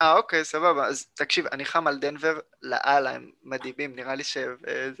אוקיי, סבבה. אז תקשיב, אני חם על דנבר לאללה, הם מדהימים, נראה לי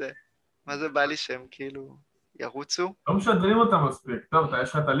שזה... מה זה בא לי שהם כאילו ירוצו? לא משדרים אותם מספיק. טוב, יש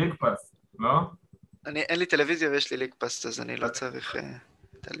לך את הליג פאס, לא? אין לי טלוויזיה ויש לי ליג פאס, אז אני לא צריך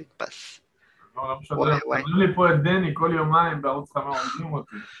את הליג פאס. לא וואי משדרים. וואי. משדרים לי פה את דני כל יומיים בערוץ 5, הורגים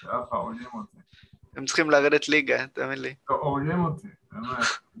אותי. ככה, הורגים אותי. הם צריכים לרדת ליגה, תאמין לי. הורגים אותי, באמת.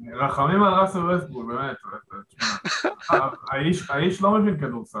 רחמים על ראסל ווסטברוק, באמת. תשמע, האיש לא מבין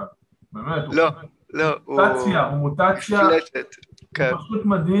כדורסל. באמת, לא, לא, הוא מוטציה, מפלצת. הוא כן. פשוט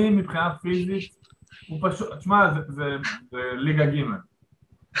מדהים מבחינה פיזית. הוא פשוט, תשמע, זה ליגה ג'.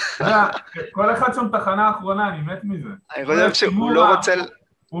 אתה יודע, כל אחד שם תחנה האחרונה, אני מת מזה. אני חושב שהוא לא רוצה...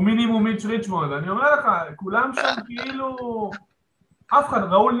 הוא מינימום מיץ' ריצ'מונד, אני אומר לך, כולם שם כאילו... אף אחד,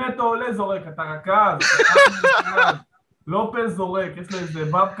 ראול נטו עולה זורק, אתה רכז, לופז זורק, יש לו איזה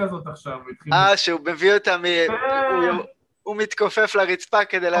בב כזאת עכשיו. שהוא מביא אותם, הוא מתכופף לרצפה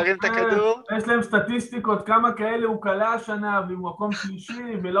כדי להרים את הכדור. יש להם סטטיסטיקות, כמה כאלה הוא קלה השנה, והוא מקום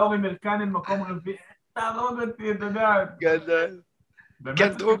שלישי, ולאורי מרקנן מקום רביעי, תהרוג אותי, אתה יודע. גדול.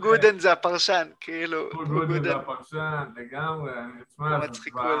 כן, דרו גודן זה הפרשן, כאילו. דרו גודן זה הפרשן, לגמרי, אני אשמע, זה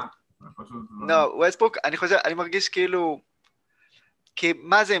זוועה. לא, ווסטברוק, אני מרגיש כאילו, כי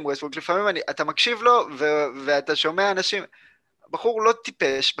מה זה עם ווסטברוק? לפעמים אתה מקשיב לו, ואתה שומע אנשים, בחור לא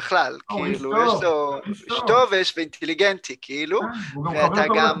טיפש בכלל, כאילו, יש לו, אשתו ויש ואינטליגנטי, כאילו. הוא גם חבר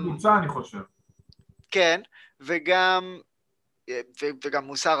טוב לקבוצה, אני חושב. כן, וגם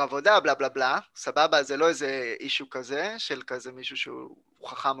מוסר עבודה, בלה בלה בלה, סבבה, זה לא איזה אישו כזה, של כזה מישהו שהוא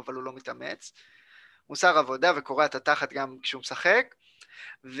חכם אבל הוא לא מתאמץ, מוסר עבודה וקורא את התחת גם כשהוא משחק,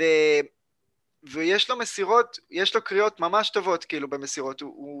 ויש לו מסירות, יש לו קריאות ממש טובות כאילו במסירות,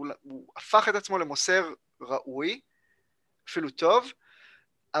 הוא הפך את עצמו למוסר ראוי, אפילו טוב,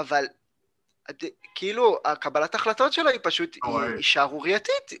 אבל כאילו הקבלת החלטות שלו היא פשוט, היא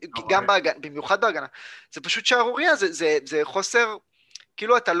שערורייתית, גם במיוחד בהגנה, זה פשוט שערוריה, זה חוסר,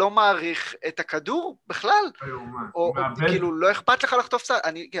 כאילו אתה לא מעריך את הכדור בכלל, או כאילו לא אכפת לך לחטוף סל,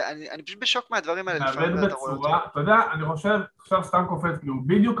 אני פשוט בשוק מהדברים האלה. מעבד בצורה, אתה יודע, אני חושב, עכשיו סתם קופץ, כאילו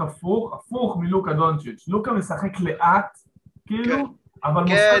בדיוק הפוך מלוקה דונצ'יץ', לוקה משחק לאט, כאילו, אבל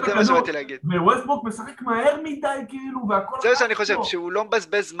כן, זה מה שבאתי להגיד. וווסטברוק משחק מהר מדי, כאילו, והכל... זה מה שאני חושב, שהוא לא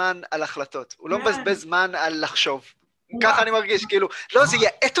מבזבז זמן על החלטות, הוא לא מבזבז זמן על לחשוב. ככה אני מרגיש, כאילו, לא, זה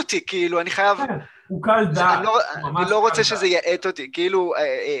יעט אותי, כאילו, אני חייב... הוא קל דעת. אני לא רוצה שזה יעט אותי, כאילו,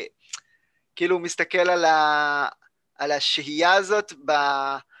 הוא מסתכל על השהייה הזאת,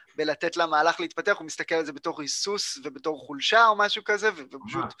 בלתת לה מהלך להתפתח, הוא מסתכל על זה בתור ריסוס ובתור חולשה או משהו כזה,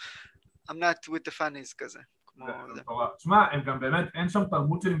 ופשוט, I'm not with the funnies כזה. תשמע, הם גם באמת, אין שם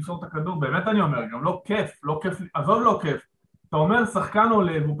תרבות של למסור את הכדור, באמת אני אומר, גם לא כיף, עזוב לא כיף. אתה אומר, שחקן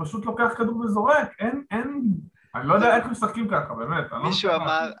עולה, והוא פשוט לוקח כדור וזורק, אין, אני לא יודע איך משחקים ככה, באמת. מישהו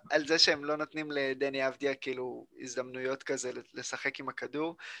אמר על זה שהם לא נותנים לדני אבדיה כאילו הזדמנויות כזה לשחק עם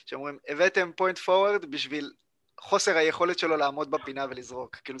הכדור, שאומרים, הבאתם פוינט פורוורד בשביל חוסר היכולת שלו לעמוד בפינה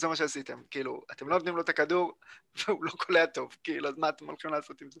ולזרוק, כאילו זה מה שעשיתם, כאילו, אתם לא נותנים לו את הכדור, והוא לא קולע טוב, כאילו, אז מה אתם הולכים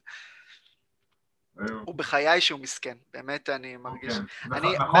לעשות עם זה? הוא בחיי שהוא מסכן, באמת אני מרגיש,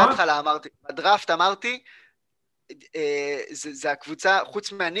 אני מההתחלה אמרתי, בדראפט אמרתי, זה הקבוצה,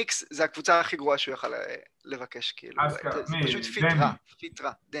 חוץ מהניקס, זה הקבוצה הכי גרועה שהוא יכל לבקש, כאילו, זה פשוט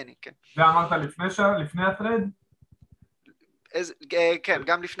פיטרה, דני, כן. זה אמרת לפני הטרייד? כן,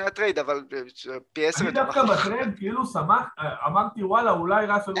 גם לפני הטרייד, אבל פי 10 אני דווקא בטרייד, כאילו אמרתי וואלה, אולי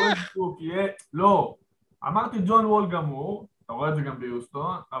ראסל ווסטברוק יהיה, לא, אמרתי ג'ון וול גמור, אתה רואה את זה גם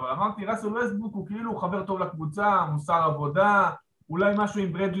ביוסטון, אבל אמרתי ראסל ווסטברוק הוא כאילו חבר טוב לקבוצה, מוסר עבודה, אולי משהו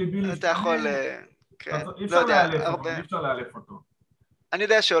עם ברדלי בילי. אתה יכול... אי אפשר לאלף אותו. אני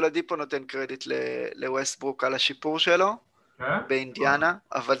יודע שאולדיפו נותן קרדיט לווסטברוק על השיפור שלו באינדיאנה,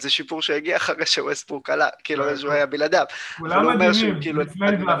 אבל זה שיפור שהגיע אחרי שווסטברוק עלה, כאילו שהוא היה בלעדיו. כולם מדהימים,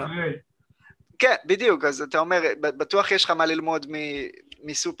 לפני ואחרי. כן, בדיוק, אז אתה אומר, בטוח יש לך מה ללמוד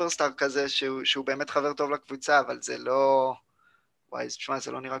מסופרסטאר כזה, שהוא באמת חבר טוב לקבוצה, אבל זה לא... וואי, תשמע,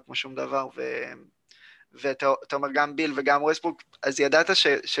 זה לא נראה כמו שום דבר, ואתה אומר גם ביל וגם ווסטברוק, אז ידעת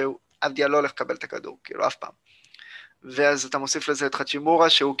אבדיה לא הולך לקבל את הכדור, כאילו אף פעם. ואז אתה מוסיף לזה את חצ'ימורה,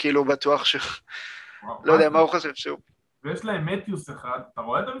 שהוא כאילו בטוח לא יודע מה הוא חושב שהוא. ויש להם מתיוס אחד, אתה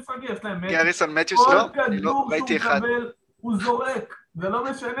רואה את המשחקי? יש להם מתיוס. גריסון מתיוס לא? אני לא ראיתי אחד. כל כדור שהוא מקבל, הוא זורק, זה לא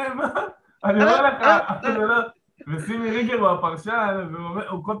משנה מה. אני אומר לך, וסימי ריגר הוא הפרשן,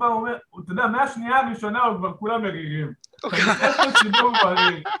 הוא כל פעם אומר, אתה יודע, מהשנייה הראשונה הוא כבר כולם מרירים.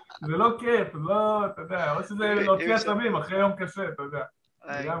 זה לא כיף, אתה יודע, או שזה להוציא עצבים אחרי יום קשה, אתה יודע.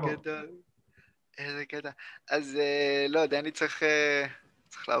 איזה קטע. אז לא יודע, אני צריך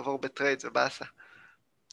לעבור בטרייד, זה באסה.